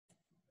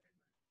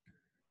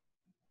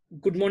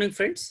Good morning,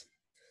 friends.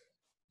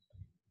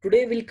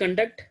 Today we'll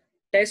conduct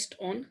test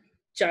on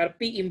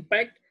Charpy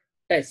impact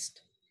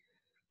test.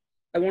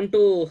 I want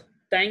to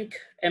thank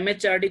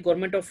MHRD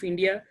Government of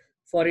India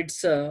for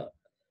its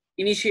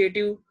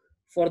initiative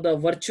for the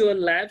virtual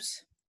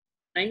labs,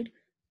 and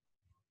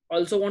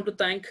also want to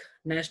thank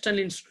National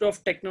Institute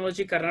of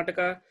Technology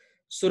Karnataka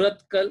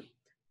Surathkal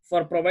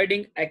for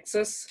providing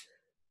access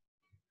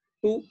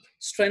to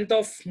strength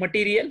of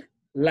material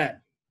lab.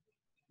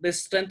 The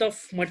strength of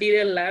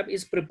material lab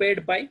is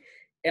prepared by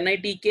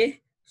NITK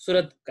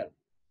Surathkal.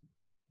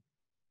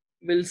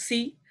 We'll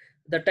see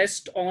the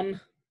test on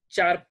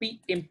Charpy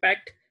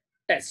impact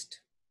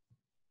test.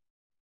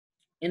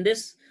 In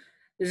this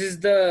is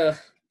the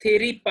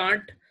theory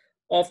part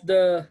of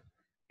the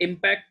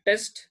impact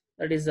test,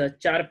 that is a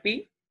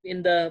Charpy.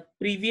 In the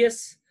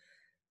previous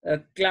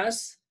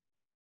class,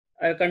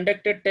 I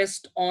conducted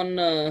test on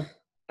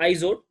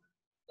ISOT.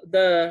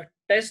 The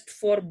test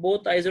for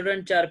both ISOT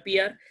and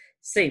Charpy are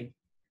same.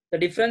 The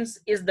difference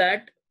is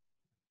that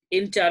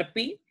in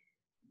Charpy,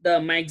 the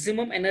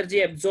maximum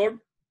energy absorbed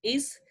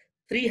is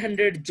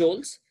 300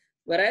 joules,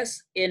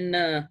 whereas in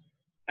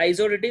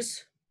ISOT it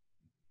is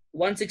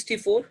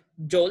 164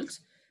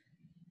 joules.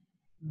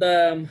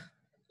 The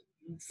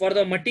For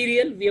the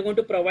material, we are going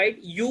to provide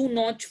U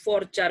notch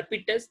for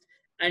Charpy test,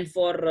 and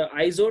for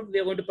ISOT we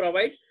are going to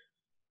provide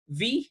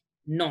V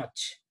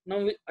notch.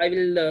 Now I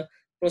will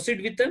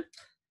proceed with the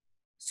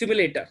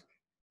simulator.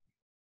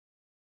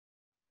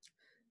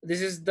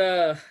 This is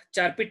the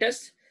Charpy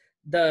test.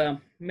 The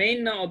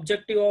main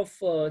objective of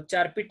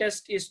Charpy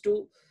test is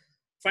to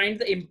find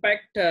the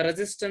impact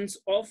resistance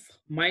of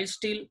mild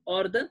steel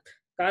or the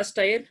cast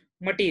iron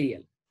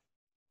material.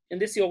 In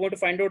this, you are going to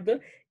find out the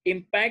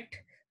impact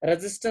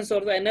resistance or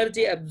the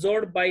energy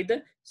absorbed by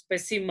the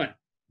specimen.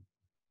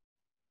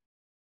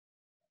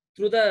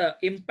 Through the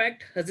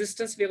impact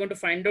resistance, we are going to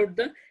find out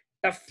the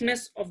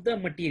toughness of the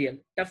material.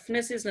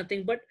 Toughness is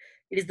nothing but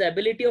it is the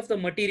ability of the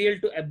material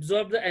to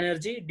absorb the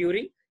energy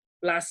during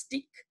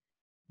plastic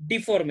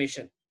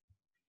deformation.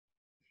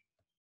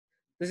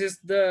 This is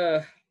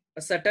the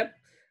setup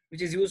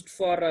which is used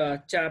for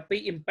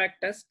Charpy impact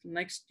test.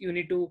 Next, you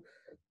need to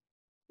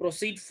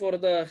proceed for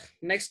the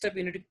next step.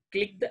 You need to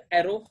click the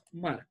arrow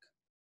mark.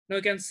 Now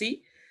you can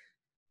see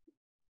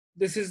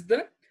this is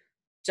the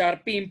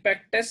Charpy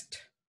impact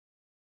test.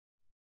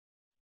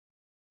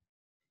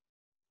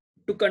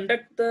 To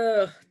conduct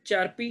the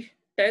Charpy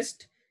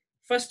test,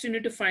 first you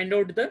need to find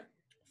out the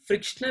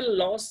frictional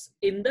loss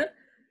in the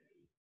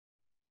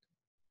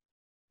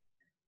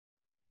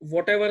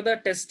whatever the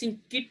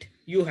testing kit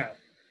you have.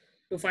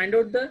 To find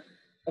out the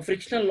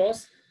frictional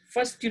loss,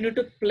 first you need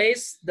to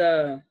place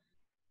the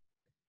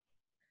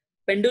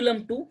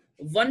pendulum to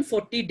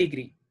 140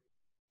 degree.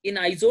 In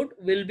ISOT,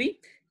 we'll be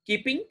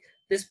keeping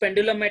this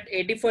pendulum at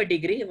 85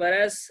 degree,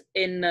 whereas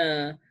in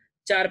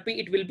Charpy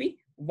it will be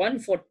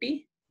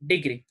 140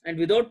 degree. And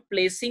without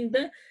placing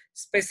the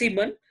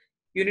specimen,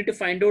 you need to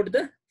find out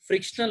the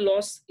frictional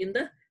loss in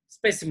the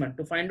specimen.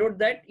 To find out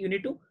that, you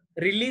need to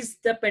release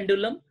the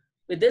pendulum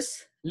with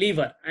this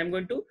lever. I'm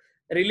going to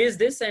release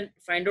this and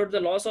find out the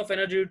loss of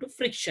energy due to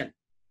friction.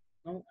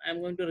 Now I'm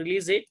going to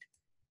release it.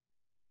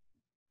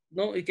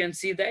 Now you can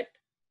see that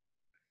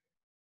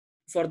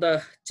for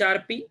the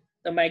Charpy,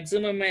 the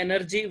maximum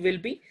energy will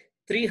be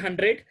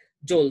 300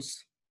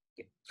 joules.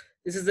 Okay.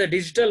 This is the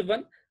digital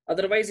one.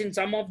 Otherwise, in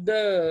some of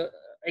the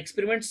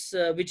experiments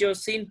which you have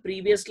seen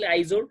previously,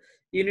 ISOT,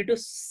 you need to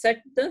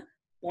set the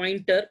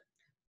pointer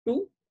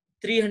to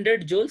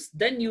 300 joules.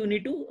 Then you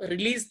need to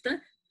release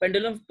the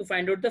pendulum to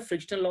find out the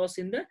frictional loss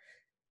in the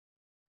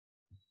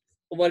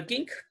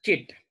working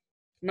kit.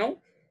 Now,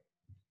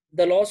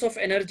 the loss of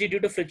energy due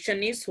to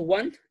friction is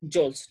 1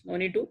 joules. Now, I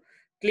need to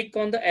click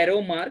on the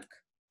arrow mark.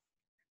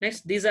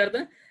 Next, these are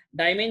the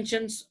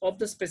dimensions of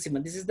the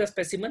specimen. This is the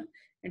specimen,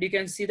 and you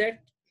can see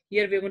that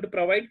here we are going to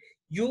provide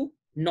U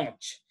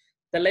notch.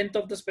 The length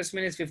of the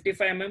specimen is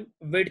 55 mm,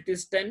 width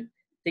is 10,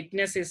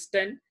 thickness is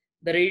 10.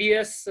 The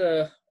radius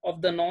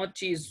of the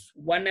notch is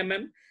 1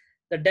 mm.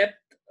 The depth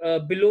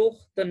below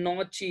the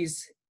notch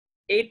is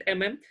 8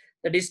 mm.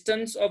 The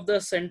distance of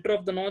the center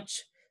of the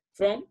notch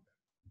from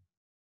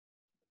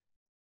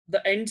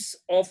the ends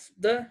of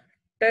the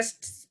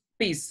test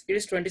piece, it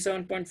is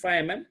 27.5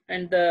 mm,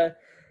 and the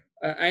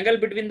angle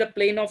between the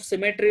plane of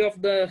symmetry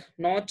of the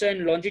notch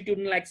and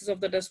longitudinal axis of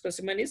the test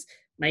specimen is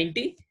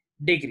 90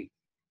 degree.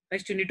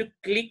 Next, you need to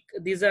click.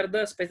 These are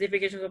the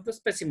specifications of the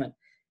specimen.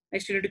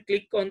 Next, you need to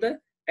click on the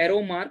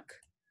arrow mark.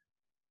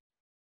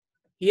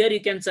 Here you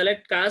can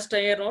select cast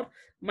iron or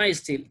mild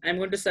steel. I'm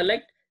going to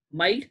select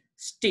mild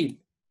steel.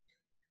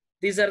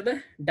 These are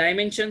the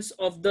dimensions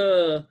of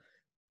the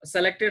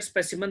selected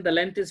specimen. The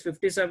length is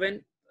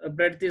 57,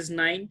 breadth is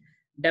 9,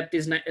 depth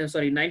is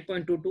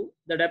 9.22,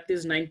 the depth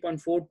is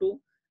 9.42,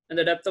 and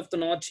the depth of the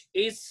notch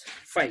is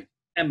 5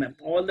 mm.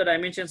 All the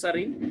dimensions are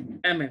in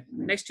mm.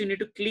 Next, you need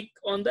to click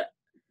on the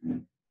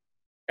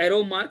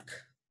arrow mark.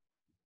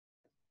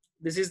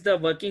 This is the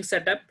working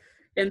setup.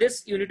 In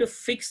this, you need to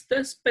fix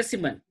the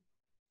specimen.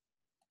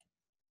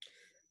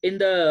 In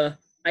the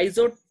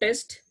ISOT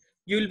test,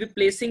 you will be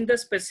placing the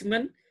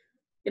specimen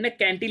in a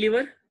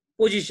cantilever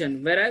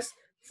position, whereas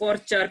for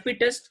Charpy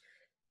test,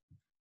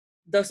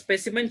 the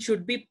specimen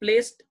should be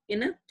placed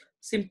in a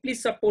simply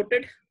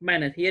supported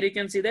manner. Here you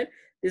can see that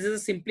this is a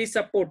simply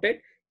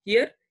supported.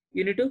 Here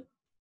you need to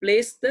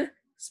place the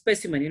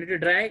specimen, you need to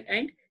drag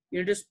and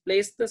you need to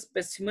place the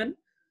specimen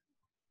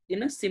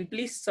in a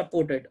simply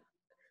supported.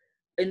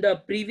 In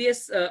the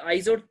previous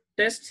ISO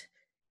test,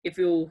 if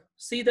you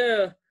see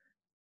the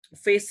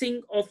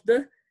facing of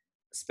the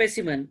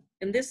specimen,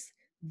 in this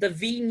the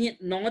V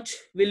notch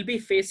will be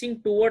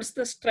facing towards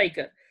the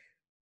striker.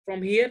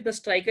 From here the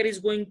striker is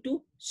going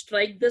to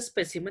strike the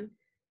specimen.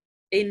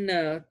 In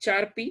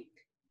Charpy,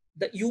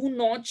 the U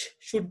notch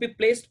should be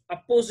placed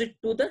opposite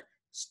to the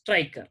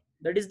striker.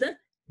 That is the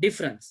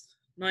difference.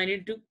 Now I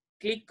need to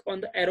click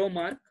on the arrow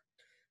mark.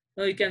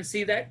 Now you can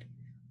see that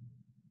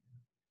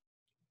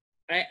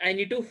I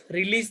need to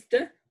release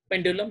the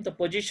pendulum. The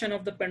position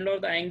of the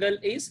pendulum, the angle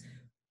is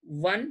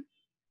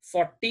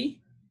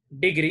 140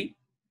 degree.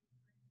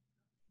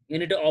 You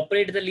need to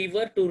operate the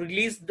lever to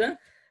release the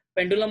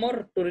pendulum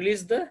or to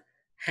release the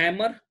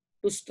hammer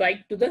to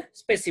strike to the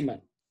specimen.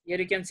 Here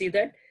you can see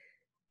that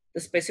the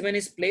specimen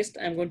is placed.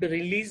 I'm going to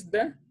release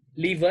the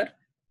lever.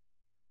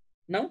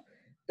 Now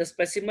the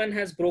specimen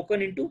has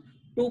broken into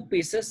two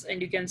pieces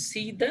and you can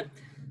see the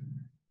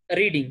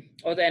reading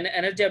or the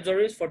energy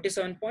absorbed is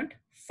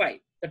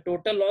 47.5. The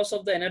total loss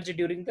of the energy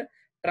during the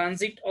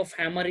transit of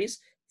hammer is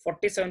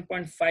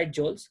 47.5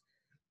 joules.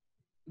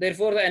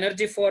 Therefore, the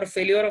energy for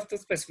failure of the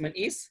specimen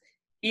is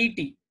ET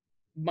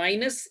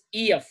minus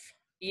EF.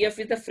 EF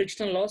is the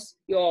frictional loss.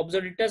 You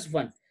observed it as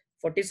 1.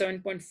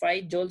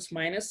 47.5 joules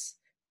minus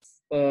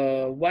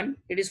 1.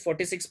 It is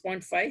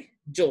 46.5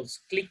 joules.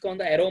 Click on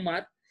the arrow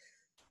mark.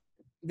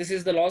 This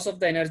is the loss of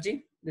the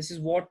energy. This is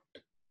what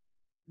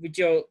which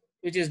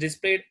is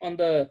displayed on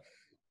the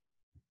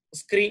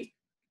screen.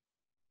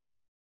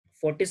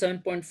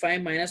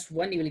 47.5 minus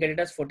 1, you will get it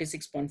as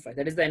 46.5.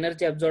 That is the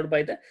energy absorbed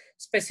by the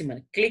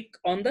specimen. Click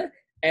on the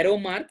arrow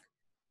mark.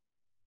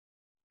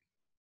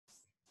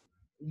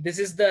 This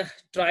is the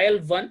trial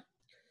 1.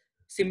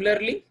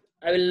 Similarly,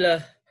 I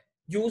will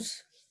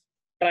use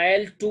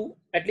trial 2,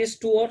 at least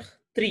 2 or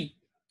 3.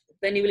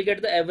 Then you will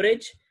get the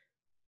average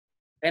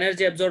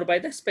energy absorbed by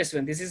the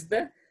specimen. This is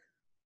the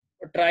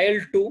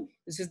trial 2.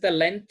 This is the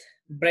length,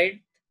 breadth,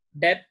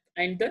 depth,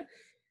 and the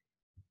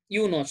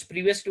U notch.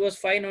 Previously it was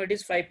 5, now it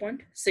is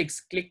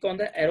 5.6. Click on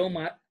the arrow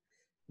mark.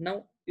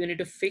 Now you need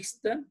to fix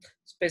the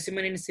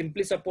specimen in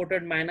simply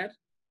supported manner.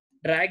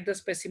 Drag the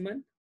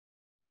specimen.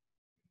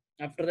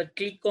 After that,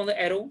 click on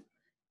the arrow.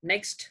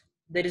 Next,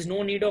 there is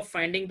no need of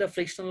finding the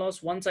frictional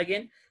loss. Once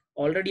again,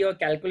 already you have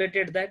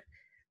calculated that.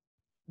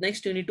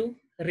 Next, you need to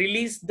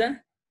release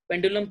the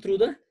pendulum through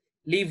the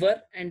lever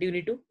and you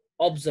need to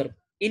observe.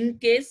 In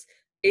case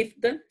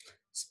if the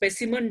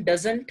specimen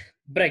doesn't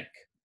break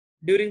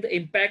during the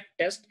impact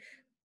test,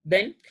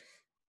 then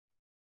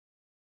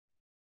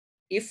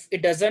if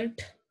it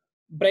doesn't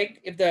break,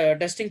 if the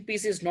testing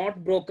piece is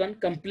not broken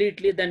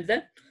completely, then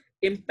the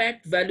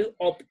impact value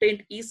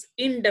obtained is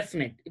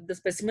indefinite. If the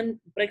specimen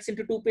breaks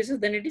into two pieces,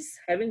 then it is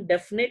having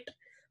definite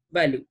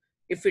value.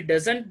 If it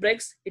doesn't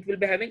breaks, it will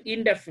be having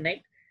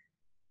indefinite.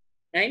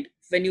 And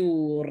when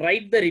you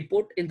write the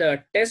report, in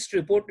the test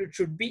report, it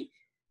should be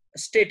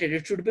stated,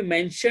 it should be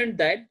mentioned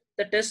that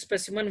the test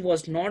specimen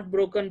was not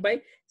broken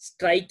by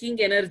striking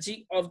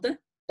energy of the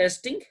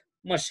testing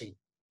machine.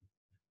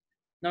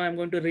 Now I'm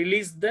going to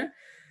release the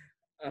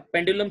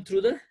pendulum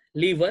through the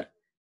lever.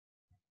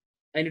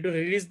 I need to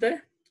release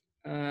the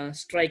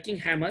striking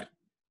hammer.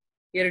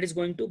 Here it is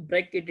going to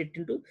break it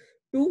into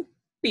two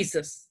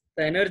pieces.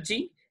 The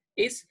energy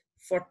is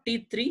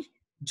 43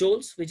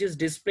 joules, which is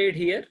displayed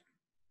here.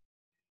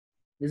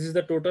 This is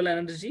the total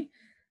energy.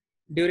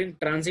 During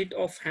transit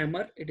of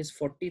hammer, it is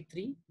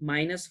 43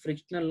 minus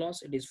frictional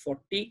loss, it is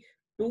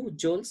 42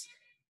 joules.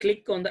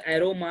 Click on the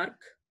arrow mark.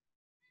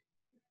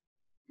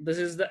 This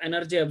is the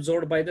energy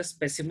absorbed by the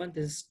specimen.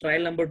 This is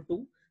trial number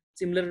 2.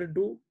 Similarly,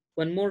 do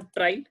one more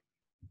trial.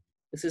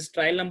 This is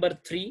trial number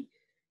 3.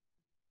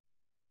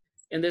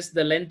 In this,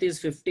 the length is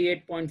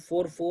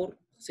 58.44.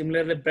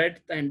 Similarly,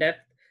 breadth and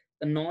depth,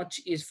 the notch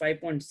is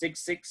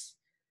 5.66.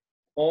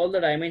 All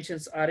the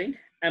dimensions are in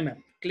mm.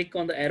 Click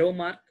on the arrow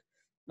mark.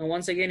 Now,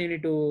 once again, you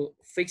need to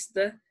fix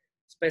the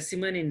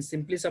specimen in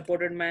simply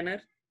supported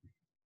manner.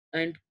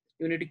 And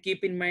you need to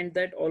keep in mind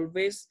that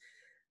always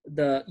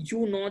the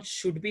U notch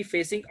should be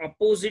facing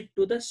opposite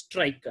to the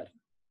striker.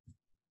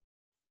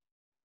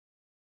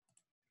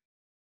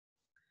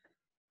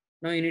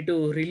 Now you need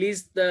to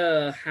release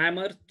the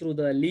hammer through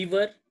the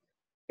lever.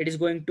 It is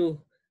going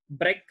to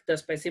break the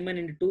specimen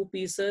into two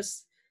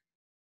pieces.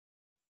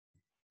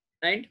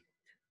 And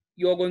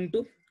you are going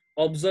to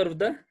observe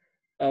the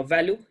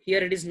value.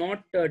 Here it is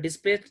not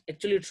displayed.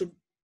 Actually, it should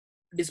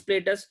display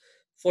it as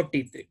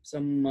 43.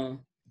 Some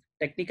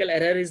technical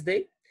error is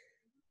there.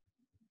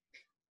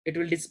 It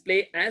will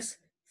display as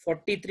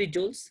 43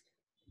 joules.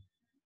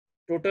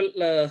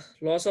 Total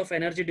loss of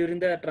energy during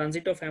the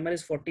transit of hammer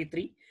is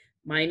 43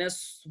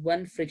 minus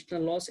 1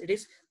 frictional loss. It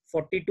is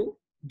 42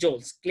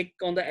 joules. Click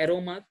on the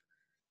arrow mark.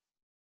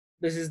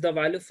 This is the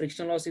value.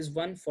 Frictional loss is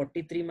 1.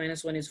 43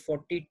 minus 1 is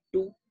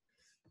 42.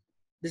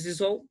 This is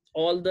how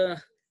all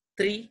the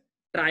 3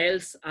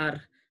 trials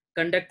are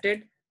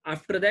conducted.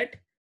 After that,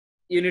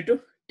 you need to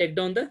take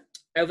down the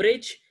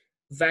average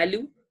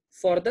value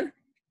for the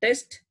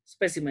test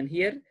specimen.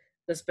 Here,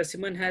 the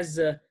specimen has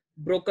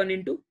broken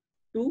into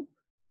 2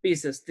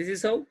 pieces. This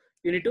is how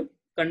you need to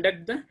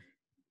conduct the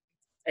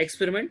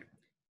experiment.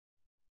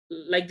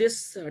 Like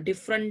this,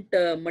 different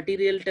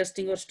material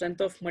testing or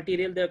strength of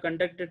material, they have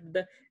conducted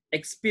the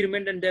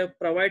experiment, and they have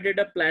provided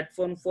a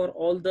platform for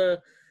all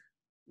the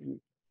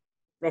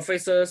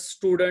professors,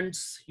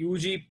 students,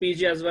 UG,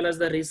 PG, as well as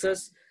the research.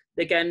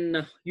 They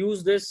can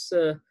use this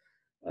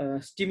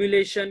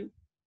stimulation,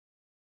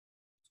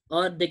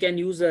 or they can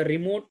use a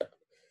remote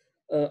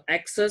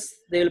access.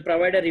 They will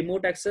provide a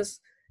remote access,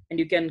 and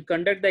you can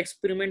conduct the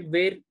experiment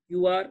where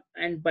you are.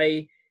 And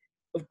by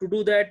to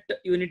do that,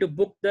 you need to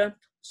book the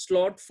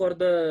slot for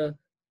the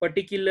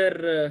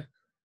particular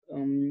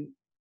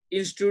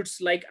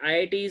institutes like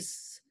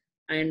IITs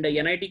and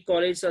NIT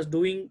college are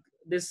doing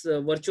this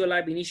virtual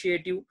lab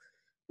initiative.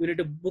 You need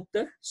to book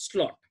the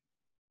slot.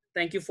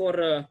 Thank you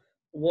for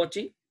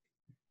watching.